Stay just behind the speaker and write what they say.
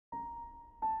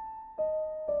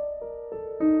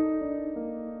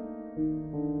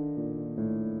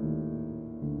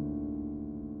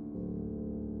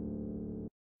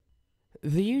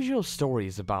most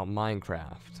stories about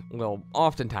Minecraft will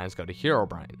oftentimes go to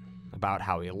Herobrine, about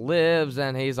how he lives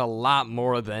and he's a lot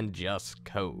more than just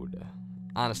code.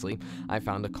 Honestly, I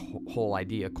found the whole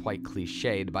idea quite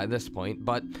cliched by this point,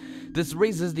 but this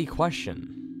raises the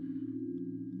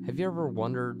question. Have you ever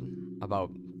wondered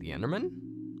about the Endermen?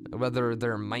 Whether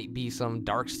there might be some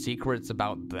dark secrets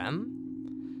about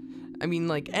them? I mean,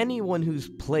 like, anyone who's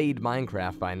played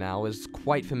Minecraft by now is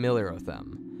quite familiar with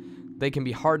them. They can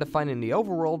be hard to find in the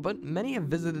overworld, but many have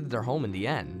visited their home in the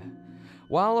end.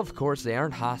 While, of course, they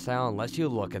aren't hostile unless you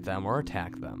look at them or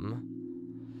attack them.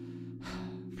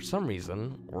 For some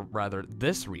reason, or rather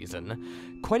this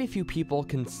reason, quite a few people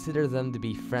consider them to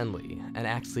be friendly and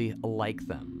actually like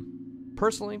them.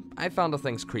 Personally, I found the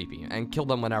things creepy and killed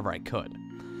them whenever I could.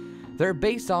 They're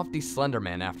based off the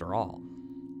Slenderman after all.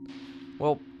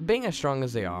 Well, being as strong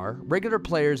as they are, regular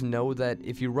players know that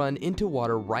if you run into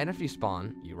water right after you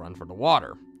spawn, you run for the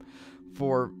water.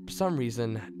 For some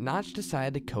reason, Notch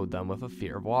decided to code them with a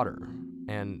fear of water.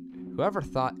 And whoever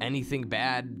thought anything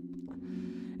bad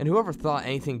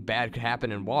could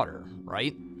happen in water,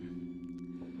 right?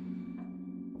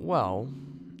 Well,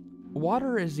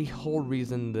 water is the whole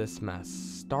reason this mess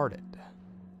started.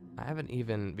 I haven't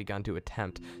even begun to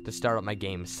attempt to start up my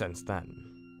game since then.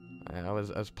 I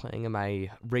was playing in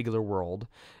my regular world,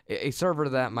 a server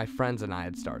that my friends and I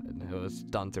had started. It was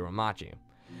done through Hamachi.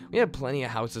 We had plenty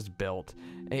of houses built,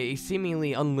 a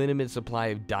seemingly unlimited supply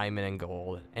of diamond and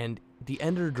gold, and the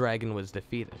Ender Dragon was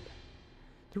defeated.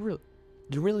 There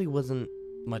really wasn't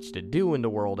much to do in the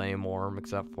world anymore,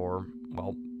 except for,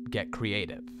 well, get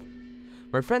creative.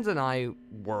 My friends and I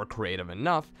were creative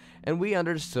enough, and we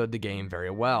understood the game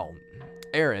very well.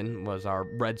 Aaron was our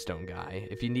redstone guy.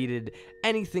 If you needed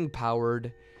anything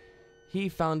powered, he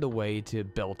found a way to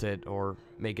build it or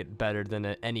make it better than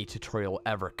any tutorial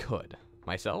ever could.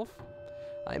 Myself?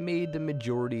 I made the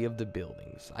majority of the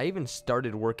buildings. I even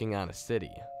started working on a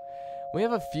city. We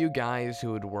have a few guys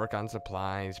who would work on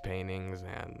supplies, paintings,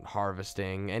 and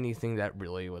harvesting, anything that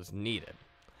really was needed.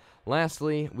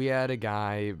 Lastly, we had a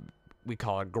guy we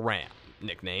call it Graham,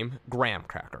 nickname Graham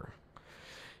Cracker.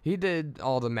 He did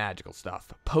all the magical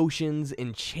stuff, potions,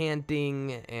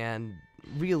 enchanting, and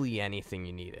really anything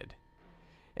you needed.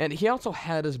 And he also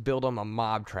had us build him a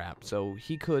mob trap so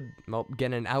he could, well,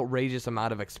 get an outrageous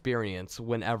amount of experience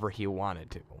whenever he wanted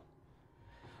to.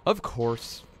 Of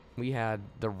course, we had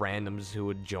the randoms who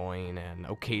would join and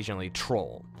occasionally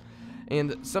troll.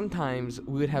 And sometimes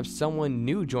we would have someone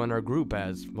new join our group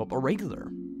as, well, a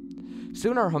regular.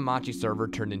 Soon our Hamachi server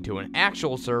turned into an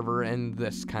actual server, and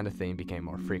this kind of thing became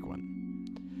more frequent.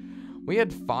 We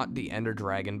had fought the Ender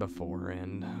Dragon before,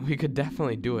 and we could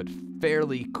definitely do it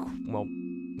fairly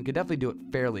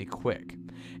quick.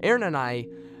 Aaron and I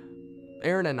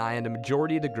and the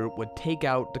majority of the group would take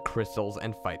out the crystals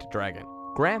and fight the dragon.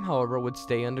 Graham, however, would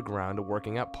stay underground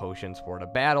working up potions for the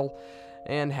battle,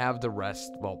 and have the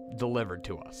rest, well, delivered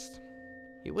to us.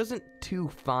 He wasn't too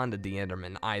fond of the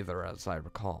Enderman either, as I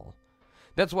recall.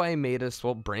 That's why he made us,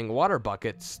 well, bring water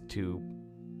buckets to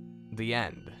the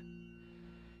end.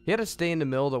 He had to stay in the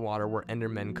middle of the water where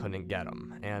Endermen couldn't get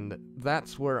him, and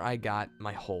that's where I got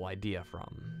my whole idea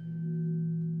from.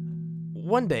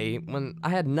 One day, when I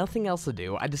had nothing else to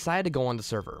do, I decided to go on the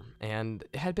server, and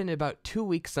it had been about 2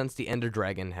 weeks since the Ender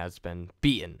Dragon has been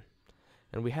beaten,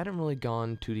 and we hadn't really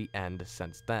gone to the end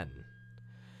since then.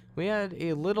 We had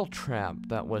a little trap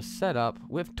that was set up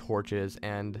with torches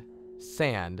and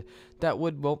sand that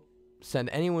would, well, send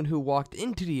anyone who walked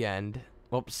into it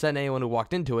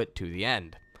to the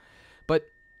end. But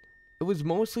it was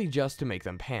mostly just to make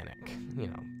them panic. You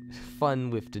know, fun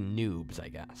with the noobs, I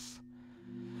guess.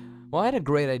 Well, I had a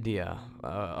great idea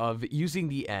of using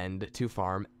the end to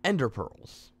farm ender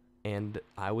pearls, and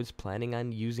I was planning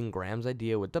on using Graham's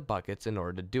idea with the buckets in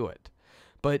order to do it,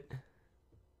 but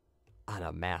on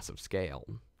a massive scale.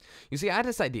 You see, I had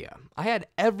this idea. I had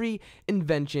every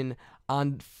intention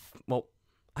on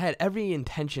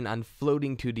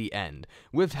floating to the end,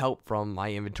 with help from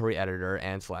my inventory editor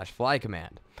and /fly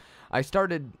command.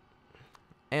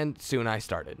 Soon I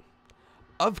started.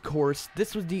 Of course,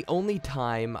 this was the only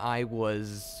time I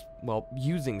was, well,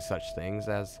 using such things,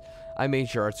 as I made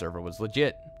sure our server was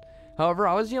legit. However,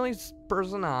 I was the only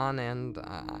person on, and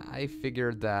I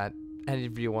figured that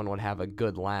everyone would have a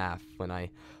good laugh when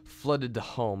I flooded the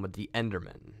home with the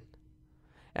Enderman.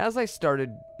 As I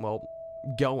started, well,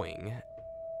 going,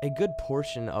 a good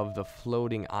portion of the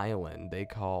floating island they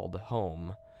called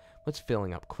home was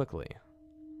filling up quickly.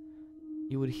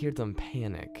 You would hear them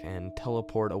panic and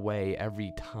teleport away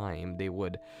every time they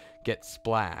would get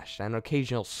splashed, and an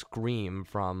occasional scream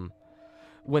from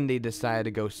when they decided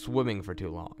to go swimming for too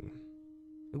long.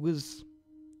 It was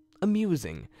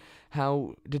amusing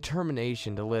how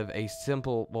determination to live a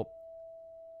simple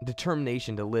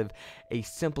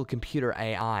computer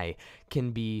AI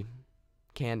can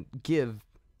give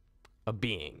a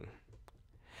being.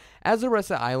 As the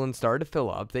rest of the island started to fill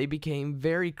up, they became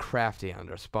very crafty on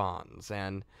their spawns,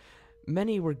 and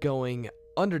many were going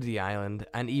under the island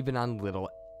and even on little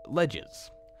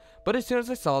ledges. But as soon as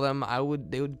I saw them,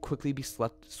 they would quickly be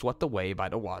swept away by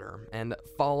the water and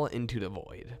fall into the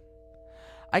void.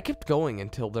 I kept going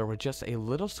until there was just a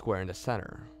little square in the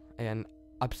center, an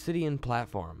obsidian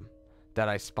platform that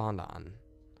I spawned on.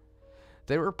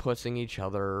 They were pushing each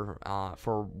other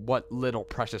for what little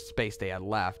precious space they had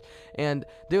left, and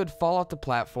they would fall off the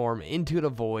platform into the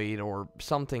void or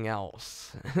something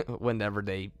else whenever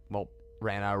they,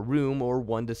 ran out of room or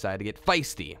one decided to get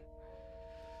feisty.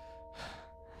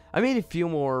 I made a few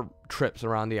more trips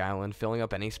around the island, filling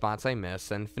up any spots I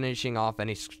missed and finishing off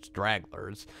any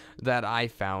stragglers that I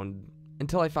found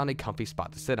until I found a comfy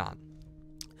spot to sit on.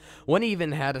 One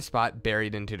even had a spot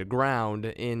buried into the ground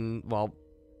in,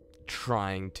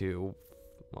 trying to,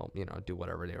 do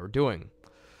whatever they were doing.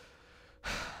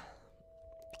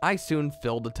 I soon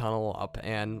filled the tunnel up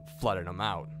and flooded them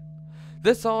out.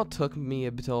 This all took me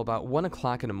until about 1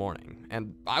 o'clock in the morning,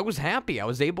 and I was happy I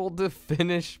was able to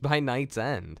finish by night's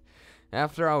end.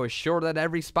 After I was sure that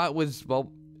every spot was,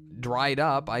 dried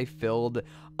up, I filled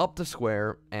up the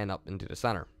square and up into the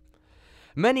center.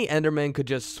 Many Endermen could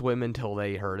just swim until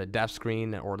they heard a death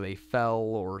screen, or they fell,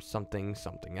 or something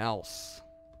else.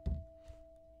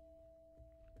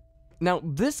 Now,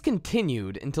 this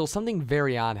continued until something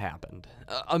very odd happened.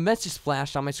 A message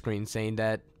flashed on my screen saying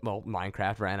that,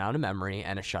 Minecraft ran out of memory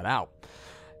and it shut out.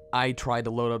 I tried to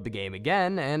load up the game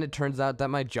again, and it turns out that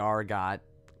my jar got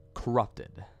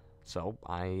corrupted. So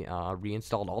I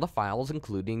reinstalled all the files,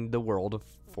 including the world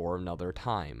for another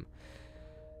time.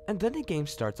 And then the game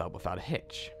starts up without a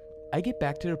hitch. I get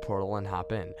back to the portal and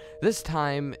hop in. This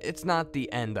time, it's not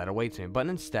the end that awaits me, but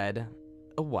instead,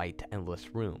 a white,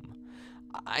 endless room.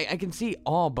 I can see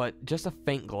all but just a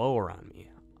faint glow around me.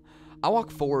 I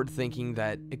walk forward thinking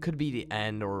that it could be the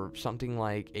end or something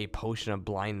like a potion of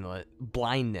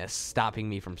blindness stopping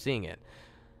me from seeing it.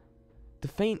 The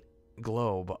faint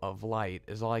globe of light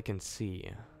is all I can see,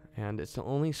 and it's the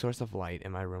only source of light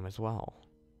in my room as well.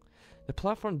 The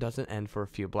platform doesn't end for a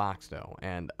few blocks though,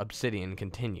 and obsidian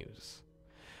continues,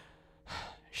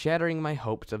 shattering my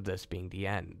hopes of this being the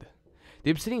end. The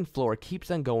obsidian floor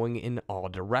keeps on going in all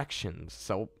directions,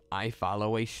 so I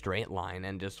follow a straight line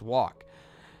and just walk.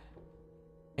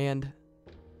 And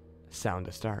sound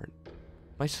to start.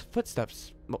 My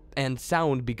footsteps, and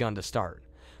sound begun to start.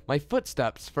 My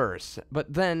footsteps first,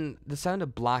 but then the sound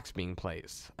of blocks being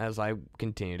placed as I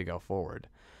continue to go forward.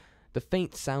 The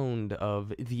faint sound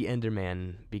of the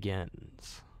Enderman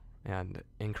begins and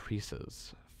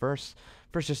increases. First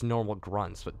just normal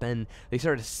grunts, but then they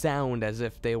start to sound as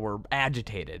if they were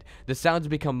agitated. The sounds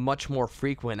become much more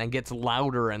frequent and gets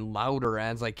louder and louder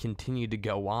as I continue to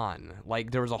go on,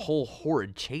 like there was a whole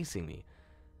horde chasing me.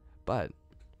 But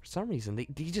for some reason, they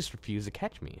just refuse to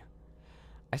catch me.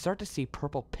 I start to see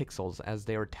purple pixels as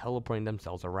they are teleporting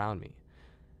themselves around me.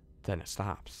 Then it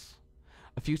stops.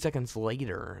 A few seconds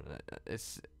later,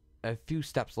 a few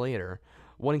steps later,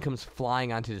 one comes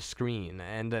flying onto the screen,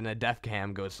 and then a death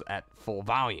cam goes at full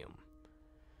volume.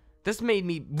 This made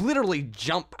me literally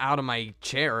jump out of my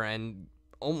chair and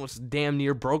almost damn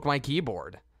near broke my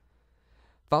keyboard.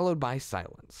 Followed by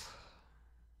silence.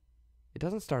 It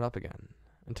doesn't start up again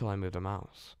until I move the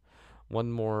mouse.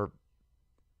 One more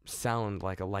sound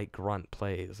like a light grunt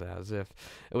plays, as if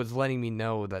it was letting me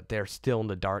know that they're still in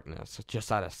the darkness,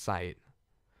 just out of sight.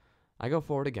 I go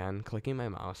forward again, clicking my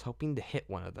mouse, hoping to hit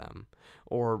one of them,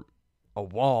 or a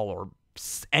wall, or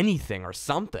anything, or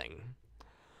something.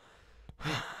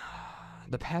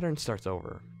 The pattern starts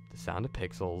over. The sound of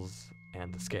pixels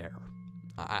and the scare.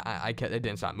 It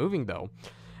didn't stop moving though,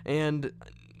 and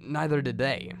neither did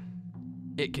they.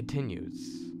 It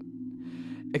continues.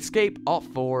 Escape Alt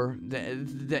 4,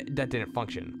 that didn't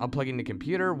function. Unplugging the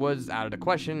computer was out of the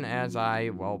question as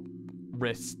I,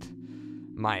 risked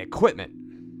my equipment.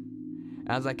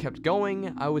 As I kept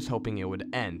going, I was hoping it would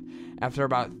end. After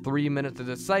about 3 minutes of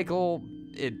this cycle,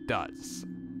 it does.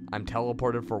 I'm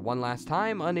teleported for one last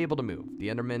time, unable to move. The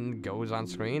Enderman goes on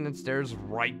screen and stares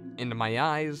right into my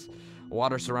eyes.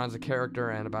 Water surrounds the character,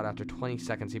 and about after 20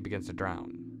 seconds, he begins to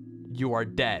drown. "You are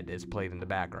dead" is played in the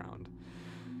background.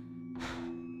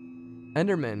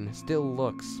 Enderman still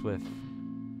looks with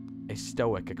a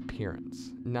stoic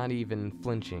appearance, not even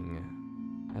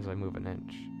flinching as I move an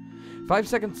inch. 5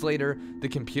 seconds later, the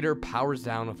computer powers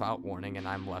down without warning, and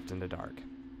I'm left in the dark.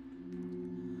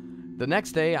 The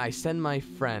next day, I send my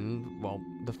friend, well,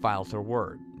 the file to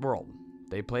World.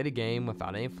 They played a game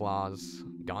without any flaws,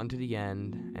 gone to the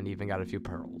end, and even got a few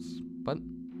pearls. But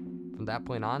from that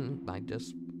point on, I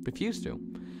just refused to.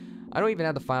 I don't even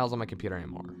have the files on my computer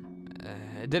anymore.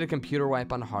 I did a computer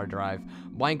wipe on a hard drive.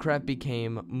 Minecraft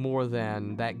became more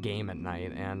than that game at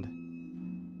night,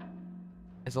 and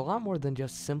it's a lot more than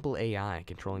just simple AI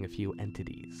controlling a few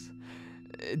entities.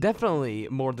 Definitely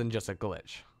more than just a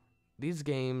glitch. These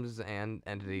games and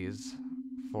entities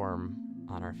form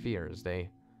on our fears.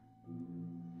 They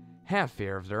have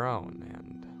fear of their own,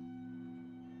 and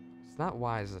it's not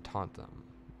wise to taunt them.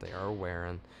 They are aware,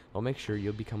 and they'll make sure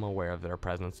you'll become aware of their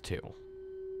presence too.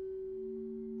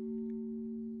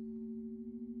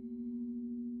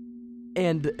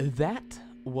 And that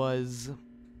was,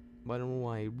 why don't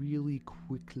I really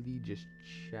quickly just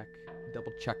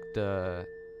double check the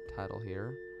title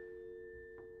here.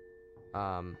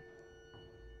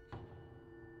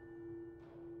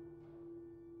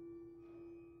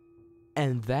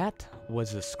 And that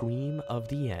was the scream of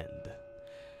the end.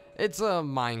 It's a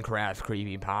Minecraft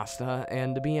creepypasta,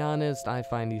 and to be honest, I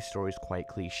find these stories quite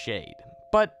cliched.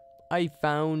 But I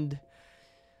found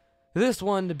this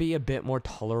one to be a bit more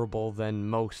tolerable than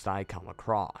most I come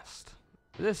across.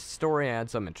 This story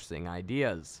had some interesting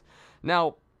ideas.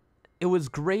 Now, it was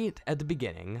great at the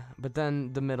beginning, but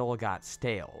then the middle got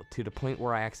stale, to the point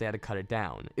where I actually had to cut it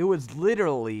down. It was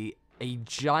literally a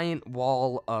giant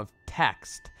wall of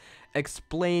text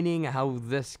explaining how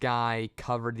this guy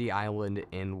covered the island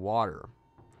in water.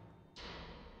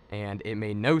 And it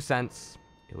made no sense,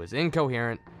 it was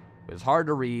incoherent, it was hard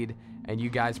to read, and you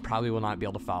guys probably will not be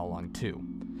able to follow along too.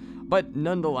 But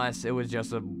nonetheless, it was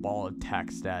just a wall of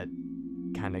text that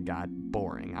kind of got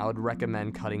boring. I would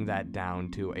recommend cutting that down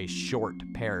to a short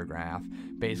paragraph,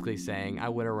 basically saying, I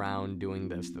went around doing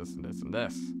this, this, and this, and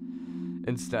this,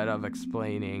 instead of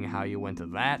explaining how you went to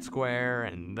that square,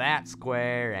 and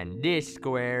this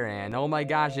square, and oh my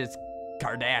gosh, it's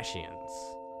Kardashians.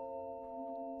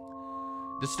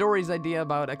 The story's idea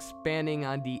about expanding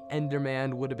on the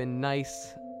Enderman would have been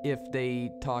nice if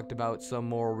they talked about some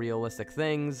more realistic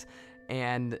things,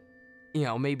 and, you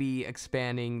know, maybe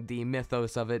expanding the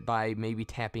mythos of it by maybe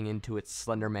tapping into its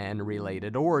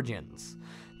Slenderman-related origins.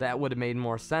 That would have made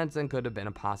more sense and could have been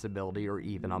a possibility, or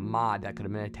even a mod that could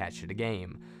have been attached to the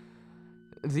game.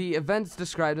 The events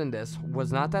described in this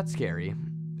was not that scary.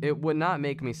 It would not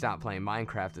make me stop playing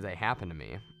Minecraft if they happened to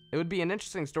me. It would be an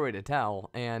interesting story to tell,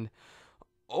 and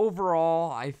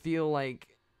overall, I feel like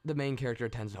the main character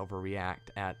tends to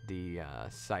overreact at the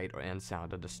sight and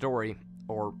sound of the story,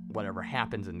 or whatever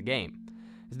happens in the game.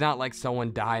 It's not like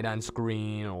someone died on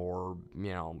screen, or,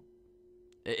 you know,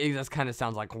 it just kind of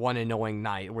sounds like one annoying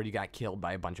night where you got killed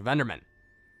by a bunch of Endermen.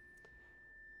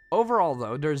 Overall,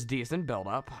 though, there's decent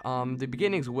build-up. The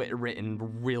beginning's written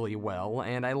really well,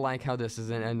 and I like how this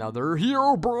isn't another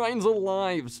Herobrine's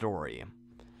alive story.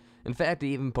 In fact, it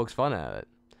even pokes fun at it.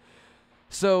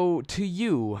 So, to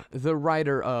you, the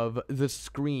writer of The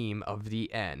Scream of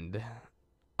the End,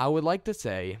 I would like to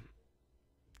say,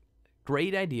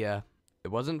 great idea,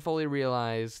 it wasn't fully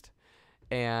realized,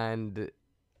 and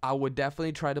I would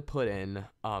definitely try to put in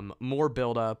more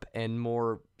build-up and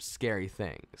more scary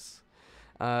things.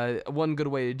 One good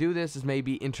way to do this is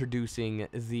maybe introducing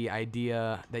the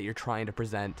idea that you're trying to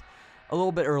present a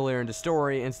little bit earlier in the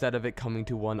story instead of it coming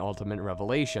to one ultimate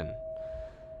revelation.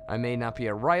 I may not be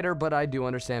a writer, but I do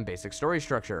understand basic story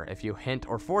structure. If you hint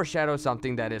or foreshadow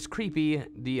something that is creepy,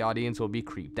 the audience will be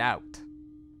creeped out.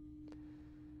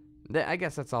 I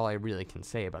guess that's all I really can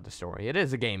say about the story. It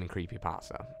is a gaming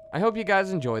creepypasta. I hope you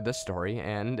guys enjoyed this story,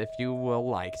 and if you will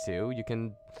like to, you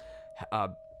can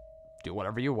do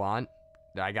whatever you want.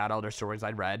 I got other stories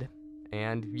I read.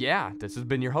 And yeah, this has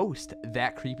been your host,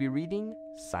 That Creepy Reading,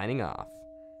 signing off.